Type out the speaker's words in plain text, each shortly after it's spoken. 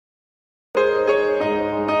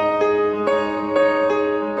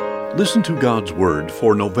Listen to God's Word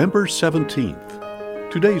for November 17th.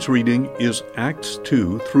 Today's reading is Acts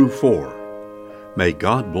 2 through 4. May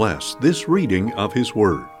God bless this reading of His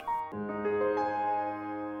Word.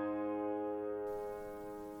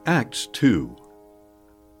 Acts 2.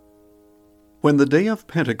 When the day of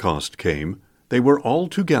Pentecost came, they were all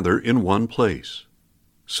together in one place.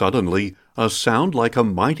 Suddenly, a sound like a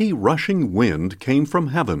mighty rushing wind came from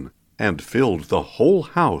heaven and filled the whole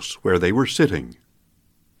house where they were sitting.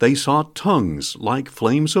 They saw tongues like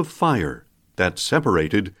flames of fire that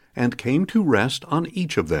separated and came to rest on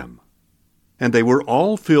each of them. And they were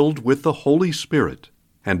all filled with the Holy Spirit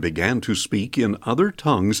and began to speak in other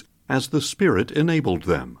tongues as the Spirit enabled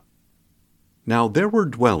them. Now there were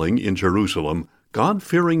dwelling in Jerusalem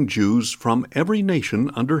God-fearing Jews from every nation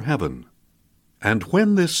under heaven. And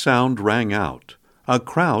when this sound rang out, a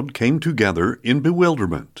crowd came together in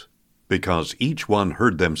bewilderment, because each one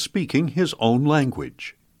heard them speaking his own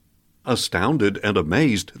language. Astounded and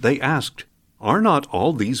amazed, they asked, "Are not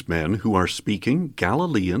all these men who are speaking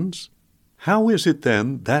Galileans? How is it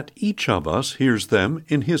then that each of us hears them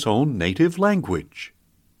in his own native language?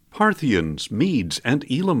 Parthians, Medes, and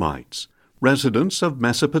Elamites, residents of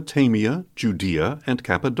Mesopotamia, Judea, and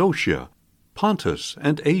Cappadocia, Pontus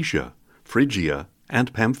and Asia, Phrygia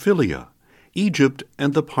and Pamphylia, Egypt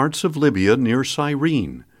and the parts of Libya near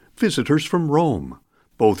Cyrene, visitors from Rome,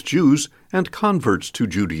 both Jews and converts to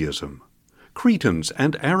Judaism, Cretans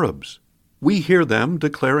and Arabs. We hear them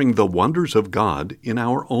declaring the wonders of God in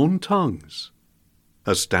our own tongues."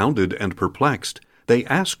 Astounded and perplexed, they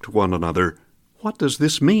asked one another, "What does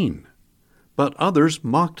this mean?" But others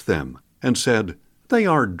mocked them and said, "They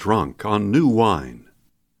are drunk on new wine."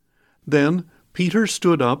 Then Peter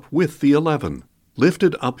stood up with the 11,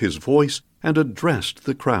 lifted up his voice, and addressed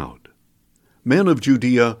the crowd. "Men of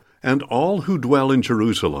Judea, and all who dwell in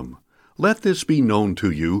Jerusalem, let this be known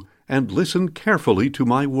to you, and listen carefully to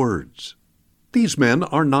my words. These men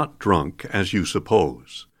are not drunk, as you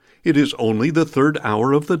suppose. It is only the third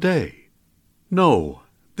hour of the day. No,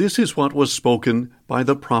 this is what was spoken by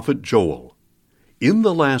the prophet Joel. In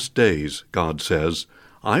the last days, God says,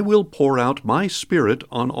 I will pour out my Spirit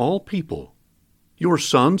on all people. Your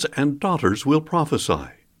sons and daughters will prophesy.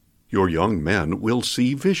 Your young men will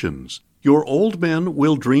see visions. Your old men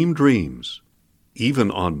will dream dreams.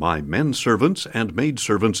 Even on my men-servants and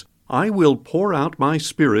maidservants I will pour out my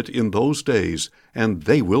Spirit in those days, and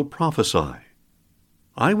they will prophesy.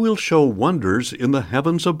 I will show wonders in the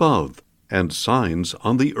heavens above, and signs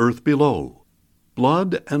on the earth below,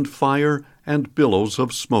 blood and fire and billows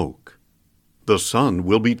of smoke. The sun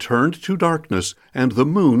will be turned to darkness, and the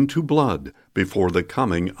moon to blood, before the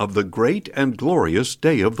coming of the great and glorious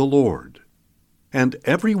day of the Lord. And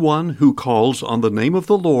every one who calls on the name of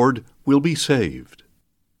the Lord will be saved."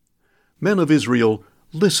 Men of Israel,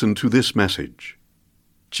 listen to this message.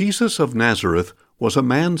 Jesus of Nazareth was a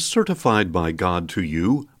man certified by God to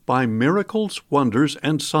you by miracles, wonders,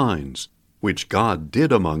 and signs, which God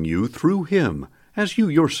did among you through him, as you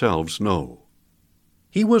yourselves know.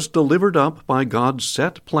 He was delivered up by God's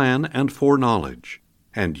set plan and foreknowledge,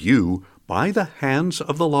 and you, by the hands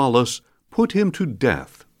of the lawless, put him to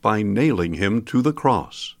death by nailing him to the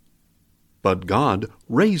cross. But God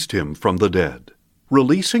raised him from the dead,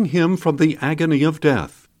 releasing him from the agony of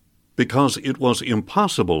death, because it was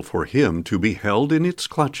impossible for him to be held in its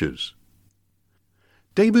clutches.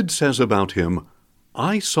 David says about him,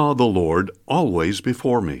 "I saw the Lord always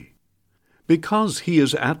before me. Because he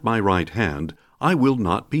is at my right hand, I will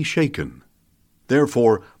not be shaken.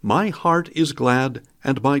 Therefore my heart is glad,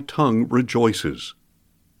 and my tongue rejoices.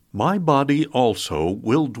 My body also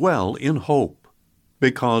will dwell in hope,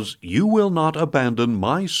 because you will not abandon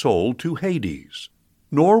my soul to Hades,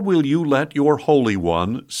 nor will you let your Holy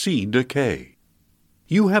One see decay.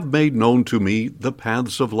 You have made known to me the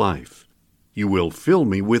paths of life. You will fill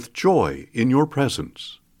me with joy in your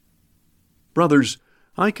presence." Brothers,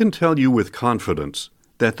 I can tell you with confidence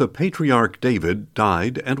that the patriarch David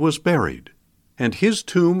died and was buried, and his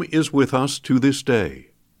tomb is with us to this day.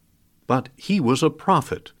 But he was a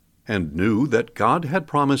prophet, and knew that God had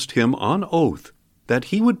promised him on oath that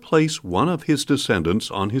he would place one of his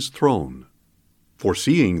descendants on his throne.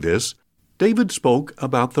 Foreseeing this, David spoke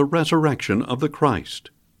about the resurrection of the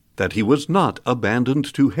Christ, that he was not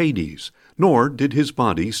abandoned to Hades, nor did his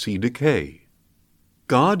body see decay.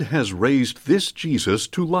 God has raised this Jesus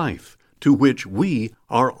to life, to which we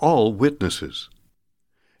are all witnesses.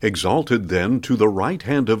 Exalted then to the right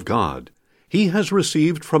hand of God, he has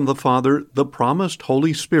received from the Father the promised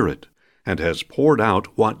Holy Spirit, and has poured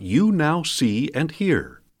out what you now see and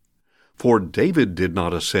hear. For David did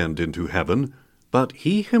not ascend into heaven, but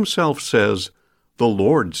he himself says, The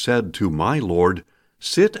Lord said to my Lord,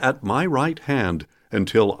 Sit at my right hand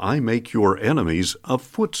until I make your enemies a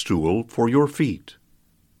footstool for your feet.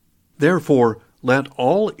 Therefore, let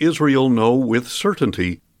all Israel know with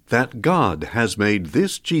certainty that God has made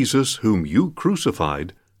this Jesus whom you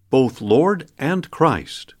crucified both Lord and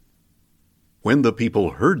Christ." When the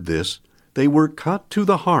people heard this, they were cut to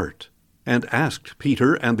the heart, and asked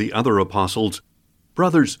Peter and the other apostles,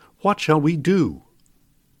 "Brothers, what shall we do?"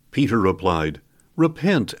 Peter replied,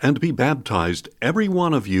 "Repent and be baptized, every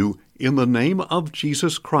one of you, in the name of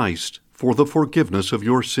Jesus Christ, for the forgiveness of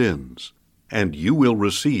your sins, and you will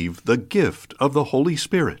receive the gift of the Holy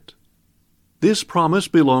Spirit. This promise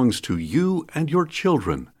belongs to you and your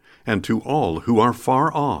children, and to all who are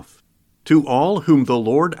far off, to all whom the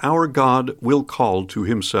Lord our God will call to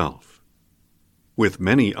himself." With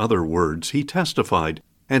many other words he testified,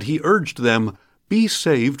 and he urged them, "Be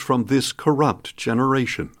saved from this corrupt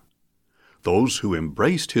generation." Those who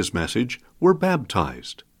embraced his message were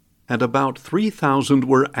baptized, and about 3,000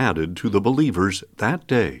 were added to the believers that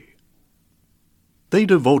day. They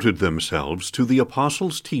devoted themselves to the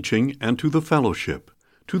apostles' teaching and to the fellowship,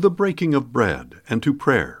 to the breaking of bread and to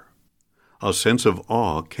prayer. A sense of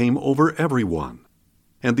awe came over everyone,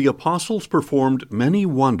 and the apostles performed many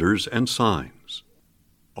wonders and signs.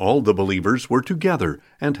 All the believers were together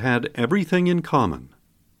and had everything in common.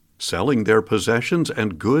 Selling their possessions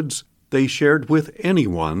and goods, they shared with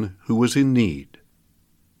anyone who was in need.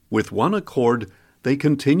 With one accord, they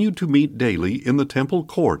continued to meet daily in the temple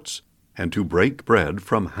courts and to break bread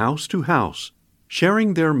from house to house,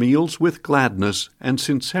 sharing their meals with gladness and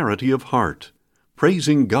sincerity of heart,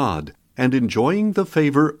 praising God and enjoying the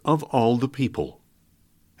favor of all the people.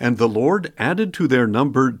 And the Lord added to their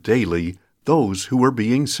number daily those who were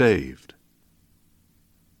being saved.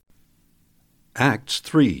 Acts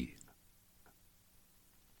 3.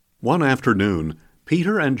 One afternoon,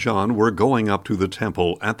 Peter and John were going up to the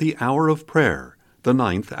temple at the hour of prayer, the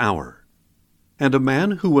 9th hour. And a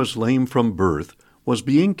man who was lame from birth was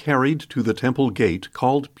being carried to the temple gate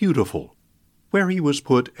called Beautiful, where he was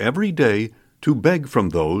put every day to beg from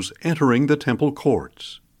those entering the temple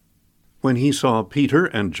courts. When he saw Peter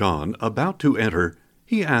and John about to enter,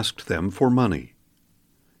 he asked them for money.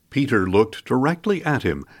 Peter looked directly at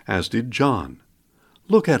him, as did John.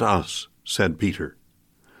 "Look at us," said Peter.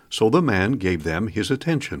 So the man gave them his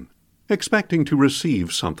attention, expecting to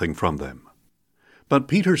receive something from them. But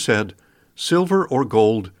Peter said, "Silver or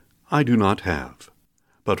gold I do not have,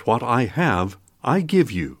 but what I have I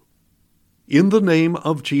give you. In the name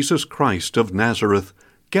of Jesus Christ of Nazareth,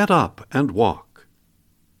 get up and walk."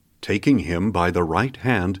 Taking him by the right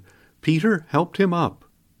hand, Peter helped him up,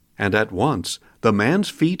 and at once the man's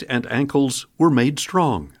feet and ankles were made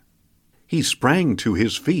strong. He sprang to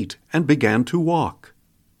his feet and began to walk.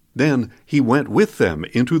 Then he went with them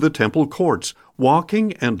into the temple courts,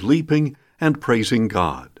 walking and leaping and praising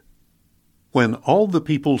God. When all the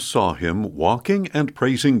people saw him walking and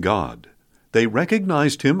praising God, they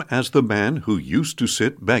recognized him as the man who used to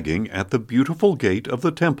sit begging at the Beautiful gate of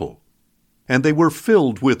the temple, and they were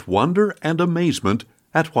filled with wonder and amazement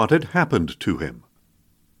at what had happened to him.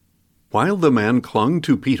 While the man clung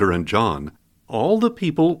to Peter and John, all the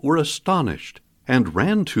people were astonished and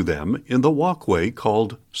ran to them in the walkway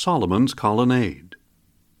called Solomon's Colonnade.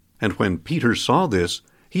 And when Peter saw this,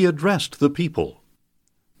 he addressed the people,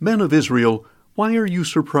 "Men of Israel, why are you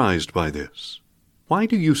surprised by this? Why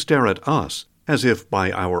do you stare at us as if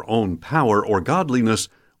by our own power or godliness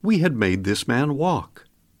we had made this man walk?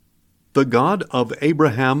 The God of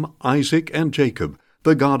Abraham, Isaac, and Jacob,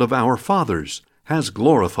 the God of our fathers, has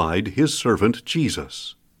glorified his servant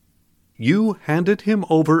Jesus. You handed him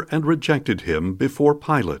over and rejected him before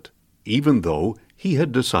Pilate, even though he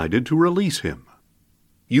had decided to release him.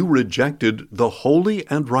 You rejected the holy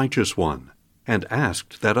and righteous one, and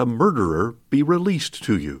asked that a murderer be released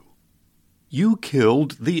to you. You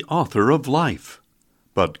killed the author of life,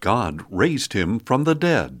 but God raised him from the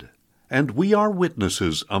dead, and we are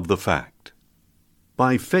witnesses of the fact.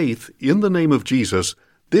 By faith in the name of Jesus,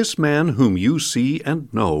 this man whom you see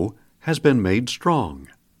and know has been made strong.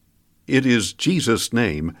 It is Jesus'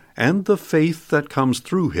 name and the faith that comes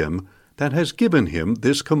through him that has given him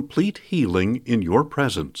this complete healing in your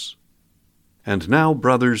presence. And now,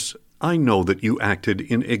 brothers, I know that you acted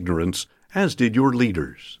in ignorance, as did your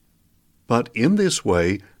leaders. But in this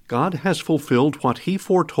way God has fulfilled what he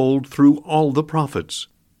foretold through all the prophets,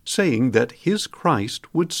 saying that his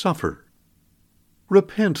Christ would suffer.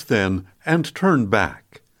 Repent then and turn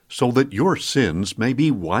back, so that your sins may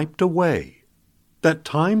be wiped away, that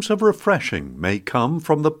times of refreshing may come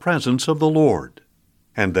from the presence of the Lord,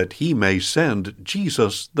 and that he may send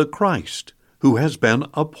Jesus the Christ, who has been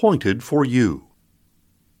appointed for you.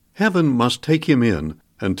 Heaven must take him in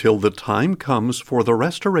until the time comes for the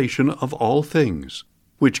restoration of all things,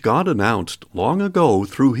 which God announced long ago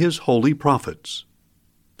through his holy prophets.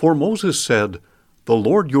 For Moses said, "The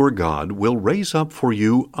Lord your God will raise up for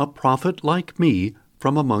you a prophet like me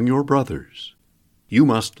from among your brothers. You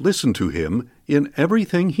must listen to him in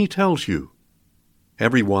everything he tells you.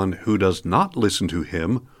 Everyone who does not listen to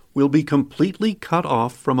him will be completely cut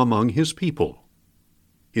off from among his people."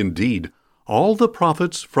 Indeed, all the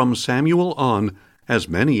prophets from Samuel on, as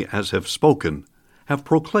many as have spoken, have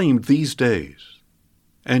proclaimed these days.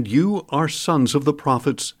 And you are sons of the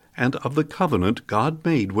prophets and of the covenant God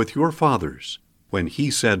made with your fathers, when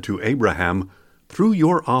he said to Abraham, "Through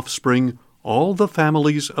your offspring all the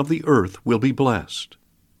families of the earth will be blessed."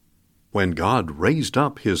 When God raised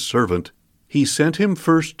up his servant, he sent him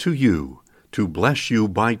first to you, to bless you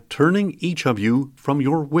by turning each of you from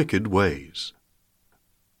your wicked ways.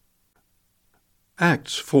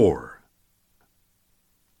 Acts 4.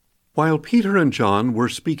 While Peter and John were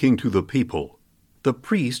speaking to the people, the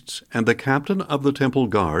priests and the captain of the temple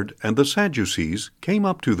guard and the Sadducees came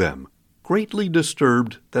up to them, greatly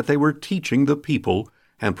disturbed that they were teaching the people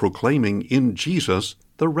and proclaiming in Jesus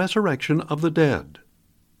the resurrection of the dead.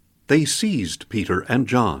 They seized Peter and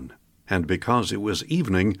John, and because it was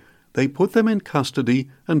evening, they put them in custody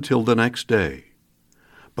until the next day.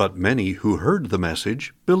 But many who heard the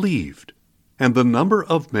message believed, and the number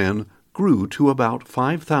of men grew to about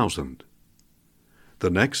 5,000. The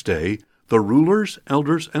next day, the rulers,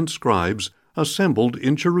 elders, and scribes assembled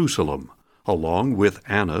in Jerusalem, along with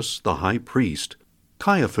Annas the high priest,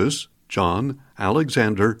 Caiaphas, John,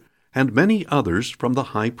 Alexander, and many others from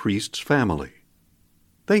the high priest's family.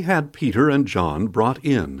 They had Peter and John brought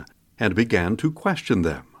in, and began to question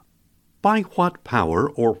them. "By what power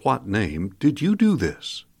or what name did you do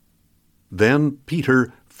this?" Then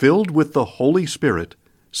Peter, filled with the Holy Spirit,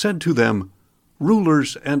 said to them,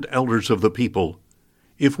 "Rulers and elders of the people,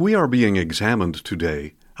 if we are being examined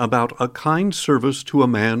today about a kind service to a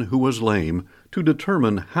man who was lame to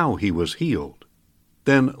determine how he was healed,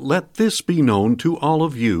 then let this be known to all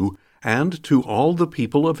of you and to all the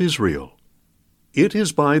people of Israel. It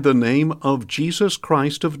is by the name of Jesus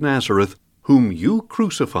Christ of Nazareth, whom you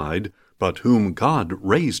crucified, but whom God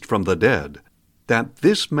raised from the dead, that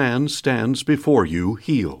this man stands before you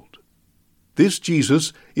healed. This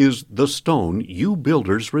Jesus is the stone you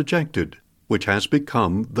builders rejected, which has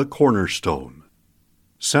become the cornerstone.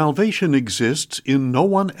 Salvation exists in no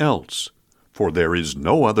one else, for there is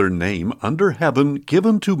no other name under heaven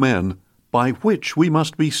given to men by which we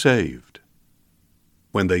must be saved."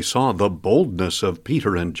 When they saw the boldness of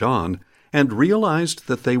Peter and John, and realized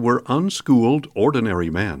that they were unschooled, ordinary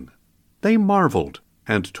men, they marveled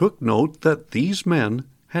and took note that these men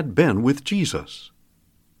had been with Jesus.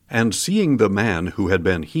 And seeing the man who had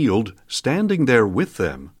been healed standing there with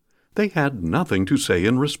them, they had nothing to say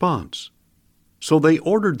in response. So they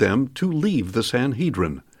ordered them to leave the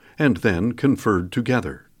Sanhedrin, and then conferred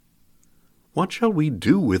together. "What shall we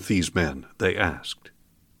do with these men?" they asked.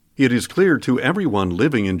 "It is clear to everyone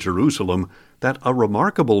living in Jerusalem that a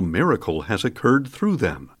remarkable miracle has occurred through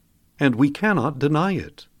them, and we cannot deny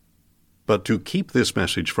it. But to keep this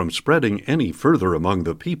message from spreading any further among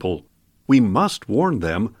the people, we must warn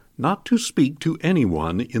them not to speak to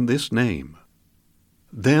anyone in this name."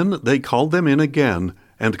 Then they called them in again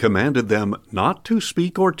and commanded them not to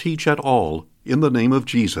speak or teach at all in the name of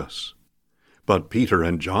Jesus. But Peter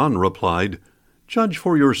and John replied, "Judge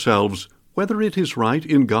for yourselves whether it is right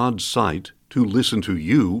in God's sight to listen to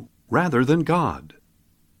you rather than God.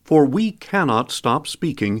 For we cannot stop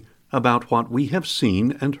speaking about what we have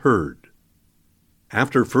seen and heard."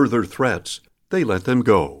 After further threats, they let them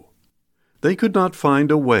go. They could not find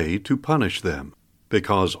a way to punish them,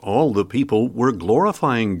 because all the people were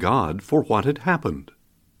glorifying God for what had happened.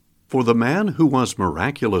 For the man who was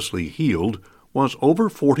miraculously healed was over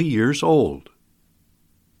 40 years old.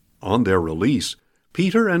 On their release,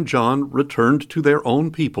 Peter and John returned to their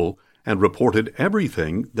own people and reported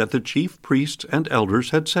everything that the chief priests and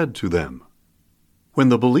elders had said to them. When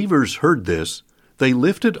the believers heard this, they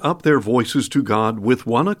lifted up their voices to God with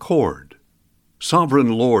one accord.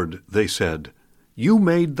 "Sovereign Lord," they said, "you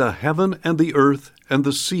made the heaven and the earth and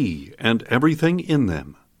the sea and everything in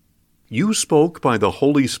them. You spoke by the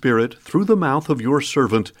Holy Spirit through the mouth of your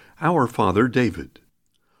servant, our father David.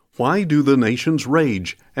 Why do the nations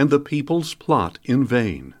rage and the peoples plot in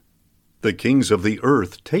vain? The kings of the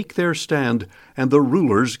earth take their stand, and the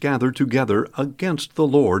rulers gather together against the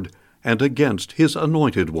Lord and against his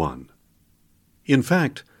anointed one. In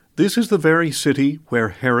fact, This is the very city where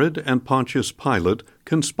Herod and Pontius Pilate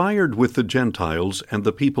conspired with the Gentiles and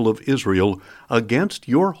the people of Israel against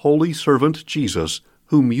your holy servant Jesus,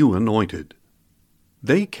 whom you anointed.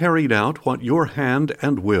 They carried out what your hand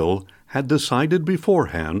and will had decided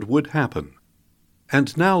beforehand would happen.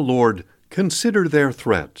 And now, Lord, consider their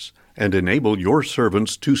threats, and enable your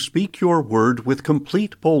servants to speak your word with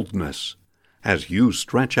complete boldness, as you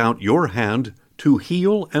stretch out your hand to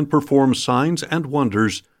heal and perform signs and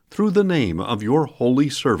wonders through the name of your holy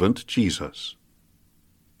servant Jesus.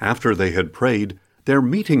 After they had prayed, their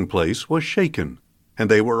meeting place was shaken, and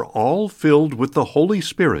they were all filled with the Holy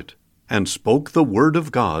Spirit, and spoke the word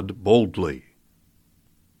of God boldly.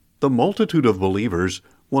 The multitude of believers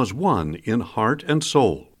was one in heart and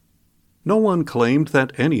soul. No one claimed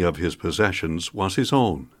that any of his possessions was his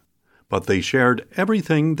own, but they shared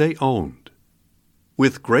everything they owned.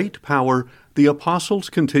 With great power, the apostles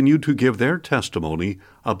continued to give their testimony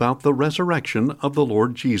about the resurrection of the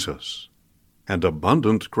Lord Jesus, and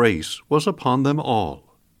abundant grace was upon them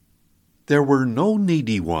all. There were no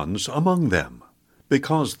needy ones among them,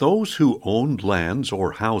 because those who owned lands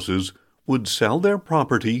or houses would sell their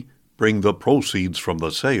property, bring the proceeds from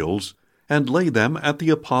the sales, and lay them at the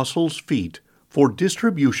apostles' feet for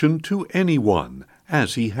distribution to anyone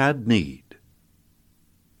as he had need.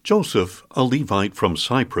 Joseph, a Levite from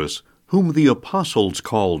Cyprus, whom the apostles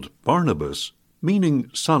called Barnabas, meaning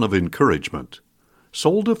son of encouragement,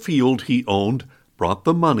 sold a field he owned, brought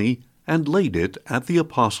the money, and laid it at the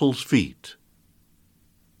apostles' feet.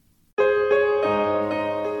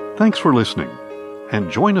 Thanks for listening, and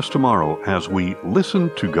join us tomorrow as we listen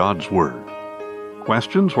to God's Word.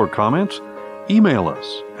 Questions or comments? Email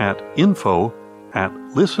us at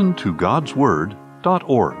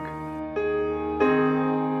info@listentogodsword.org.